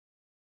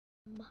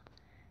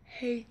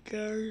Hey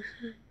guys.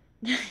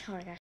 Oh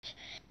my gosh.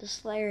 The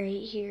Slayer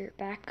here,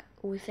 back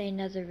with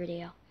another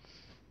video.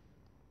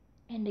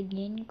 And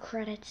again,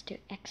 credits to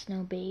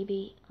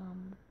XNoBaby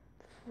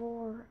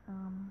for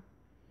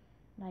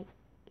like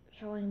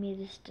showing me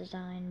this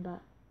design,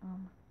 but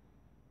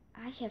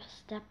I have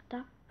stepped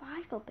up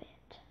file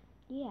bit.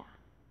 Yeah,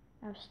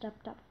 I've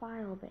stepped up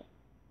file bit.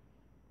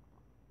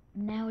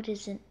 Now it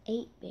is an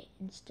 8-bit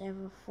instead of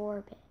a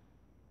 4-bit.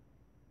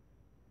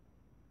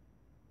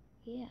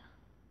 Yeah,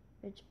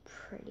 it's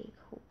pretty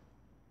cool.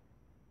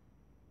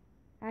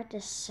 I had to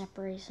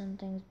separate some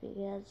things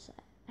because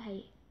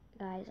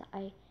guys,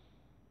 I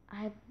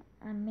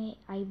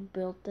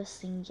built this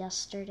thing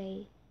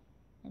yesterday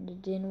and I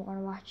didn't want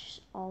to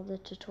watch all the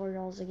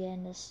tutorials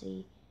again to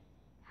see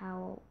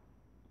how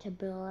to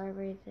build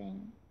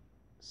everything.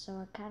 So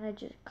I kind of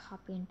just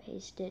copy and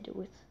pasted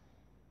with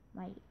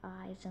my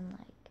eyes and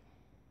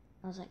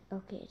I was like,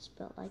 okay, it's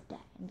built like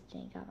that. And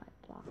then I got my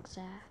blocks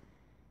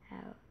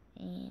out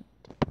and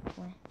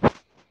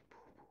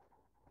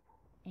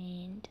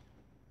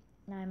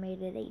I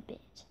made it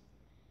 8-bit.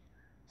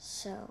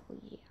 So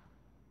yeah,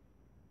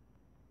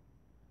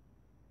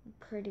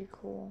 pretty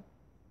cool.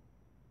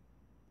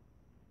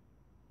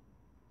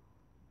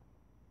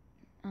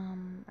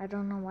 I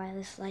don't know why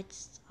this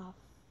light's off,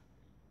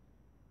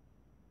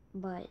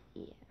 but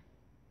yeah.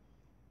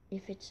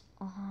 If it's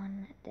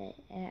on, that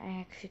I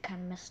actually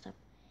kind of messed up.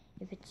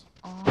 If it's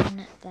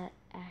on, that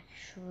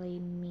actually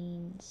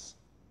means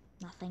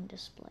nothing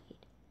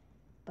displayed.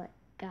 But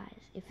guys,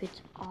 if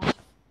it's off,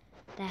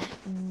 that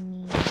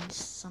means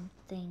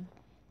something.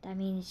 That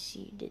means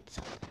you did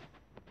something.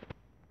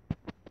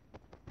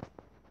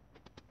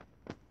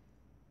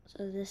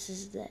 So this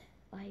is the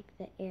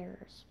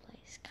errors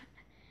place, kind of.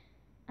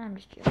 I'm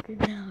just joking.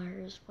 No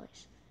errors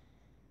place.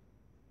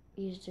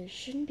 Because there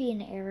shouldn't be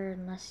an error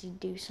unless you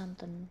do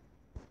something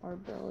or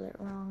build it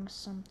wrong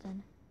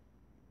something.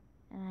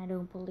 And I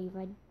don't believe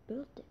I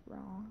built it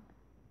wrong.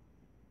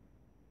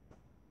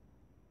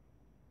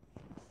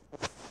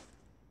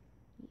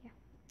 Yeah,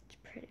 it's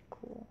pretty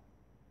cool.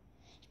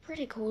 It's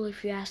pretty cool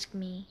if you ask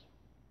me.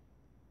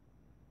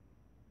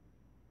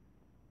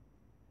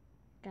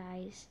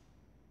 Guys,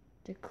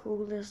 the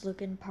coolest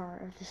looking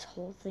part of this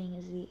whole thing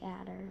is the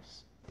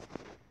adders.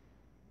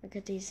 Look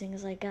at these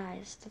things. Like,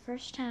 guys, the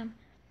first time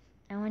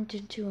I went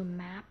into a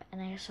map and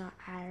I saw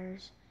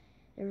adders,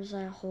 there was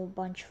like a whole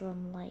bunch of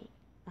them, like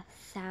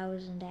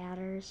 1,000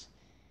 adders,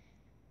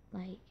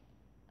 like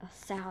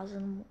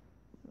 1,000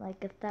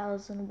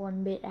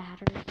 1,001-bit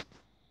adders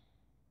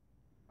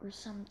or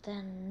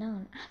something.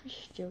 No, I'm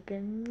just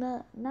joking.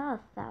 Not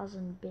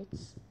 1,000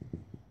 bits.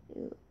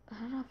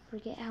 I don't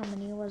forget how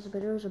many it was,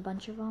 but it was a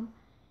bunch of them,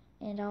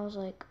 and I was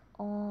like,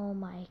 oh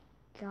my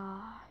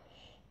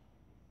gosh,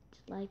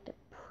 it's like the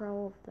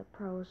pro of the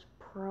pros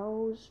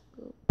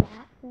built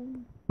that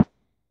thing.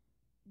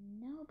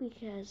 No,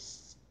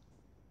 because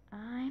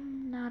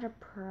I'm not a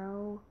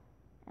pro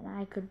and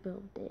I could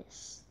build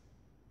this.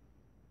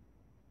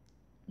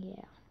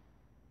 Yeah.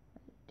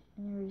 Wait,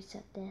 I'm gonna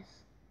reset this.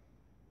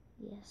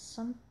 Yes,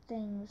 some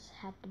things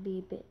had to be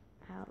a bit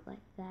out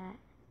like that.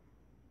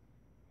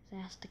 So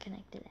it has to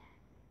connect to that.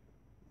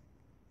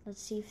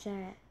 Let's see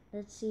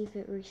if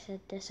it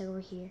reset this over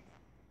here.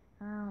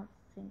 I don't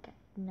think,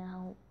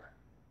 nope.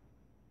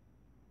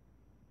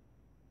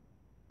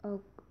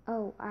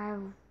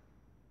 Oh,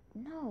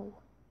 no.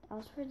 That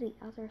was for the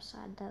other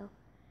side though.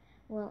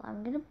 Well,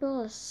 I'm gonna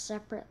build a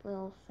separate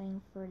little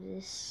thing for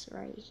this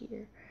right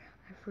here.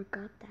 I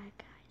forgot that,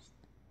 guys.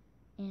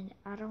 And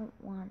I don't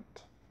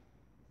want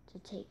to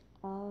take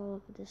all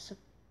of this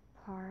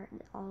apart,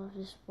 all of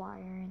this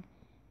wiring,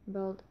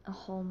 build a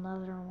whole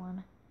nother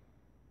one.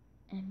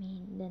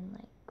 Then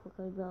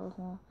quickly build a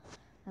whole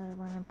nother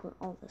one and put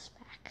all this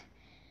back.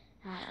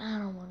 I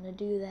don't want to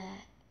do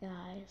that,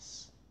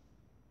 guys.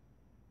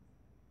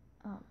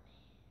 Oh man.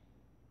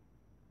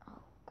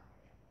 Oh gosh,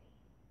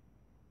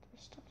 wait.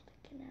 There's stuff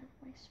sticking out of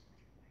my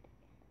sweater.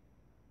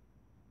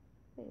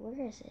 Wait,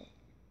 where is it?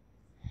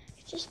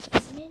 It's just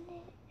a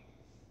minute.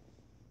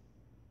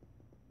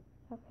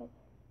 Okay.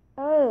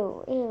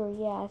 Oh, ew,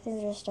 yeah, I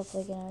think there's stuff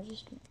leaking out.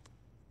 Just a minute.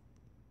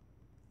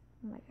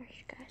 Oh my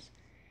gosh, guys.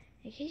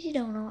 In case you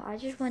don't know, I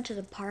just went to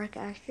the park.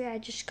 Actually, I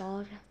just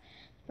got a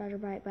spider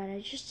bite, but I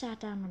just sat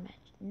down on the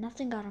bench.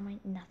 Nothing got on my,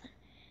 nothing.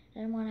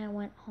 Then when I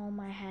went home,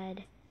 I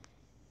had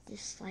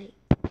this,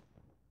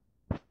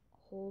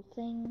 whole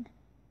thing.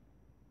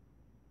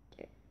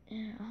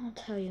 I'll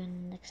tell you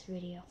in the next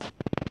video.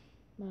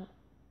 But,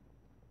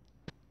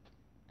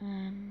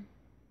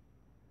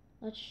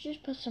 let's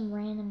just put some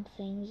random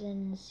things in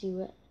and see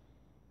what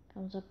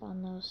comes up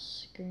on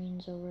those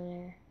screens over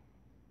there.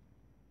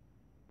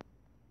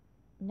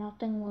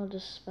 Nothing will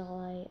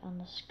display on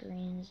the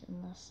screens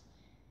unless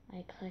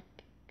I click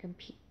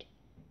compute.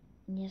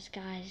 And yes,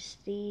 guys,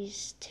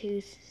 just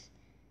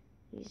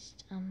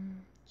a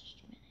minute.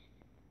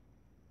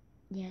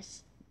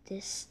 Yes,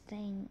 this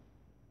thing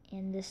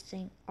and this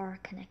thing are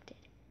connected.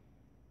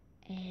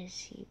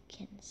 As you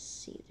can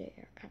see, they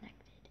are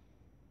connected.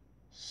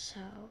 So,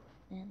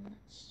 then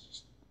let's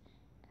just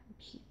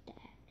compute that.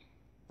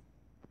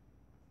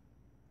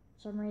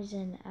 For some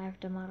reason I have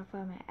to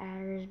modify my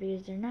adders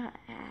because they're not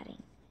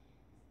adding.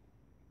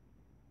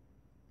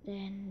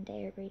 Then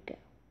there we go.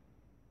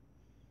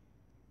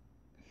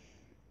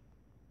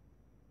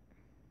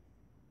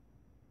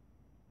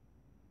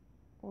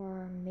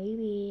 Or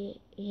maybe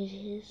it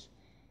is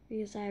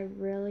because I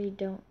really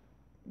don't.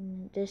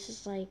 This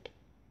is like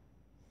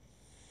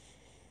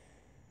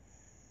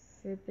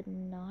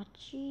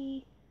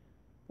Fibonacci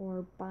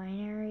or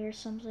binary or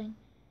something.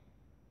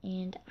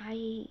 And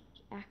I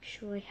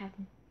actually have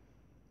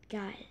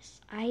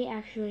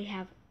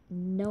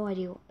no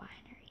idea what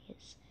binary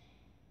is.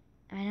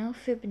 I know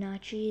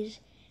Fibonacci is.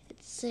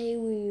 Let's say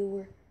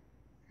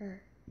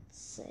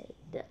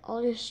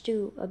I'll just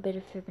do a bit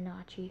of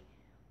Fibonacci.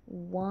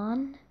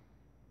 1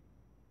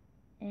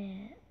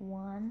 and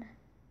 1,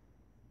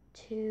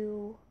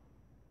 2,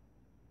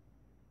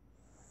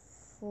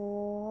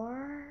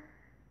 4,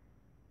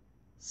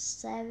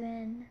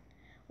 7.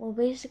 Well,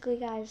 basically,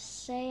 guys,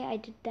 say I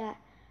did that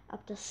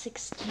up to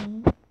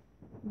 16,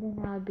 then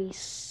I would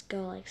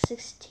go like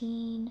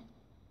 16,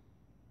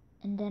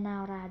 and then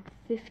I would add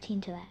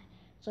 15 to that.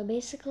 So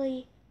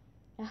basically,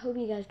 I hope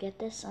you guys get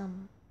this.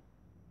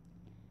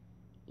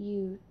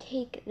 You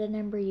take the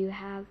number you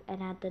have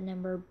and add the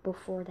number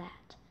before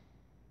that.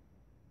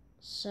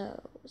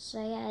 So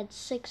say I had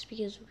 6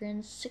 because we're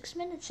in 6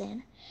 minutes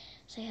in.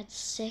 So I had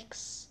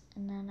 6,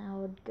 and then I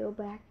would go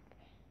back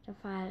to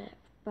 5,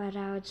 but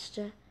I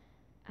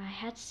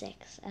had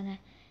 6, and I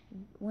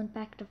went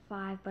back to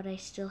 5, but I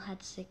still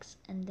had 6,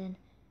 and then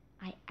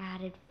I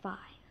added 5.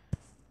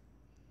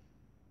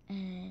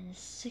 And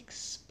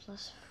 6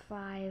 plus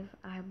 5,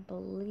 I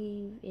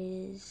believe,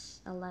 is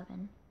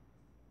 11.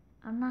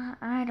 I'm not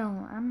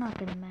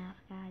good at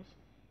math, guys.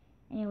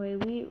 Anyway,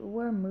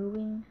 we're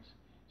moving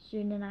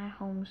soon, and I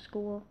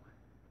homeschool.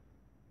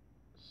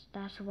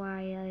 That's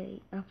why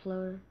I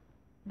upload.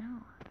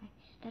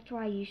 That's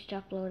why I used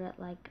to upload at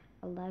like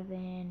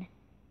 11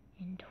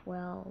 and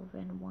 12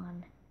 and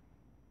 1,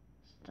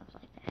 stuff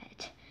like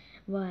that.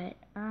 But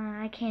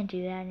I can't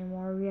do that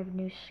anymore. We have a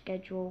new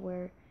schedule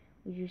where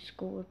we do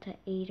school to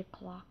 8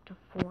 o'clock to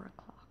 4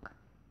 o'clock.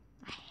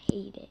 I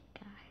hate it,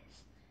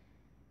 guys.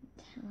 I'm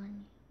telling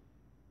you.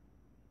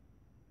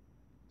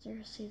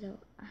 Seriously though,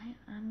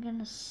 I'm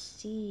gonna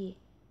see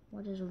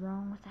what is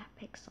wrong with that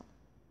pixel.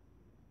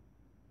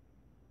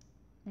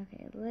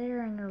 Okay,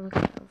 later I'm gonna look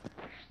it over.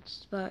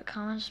 But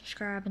comment,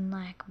 subscribe, and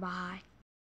like. Bye.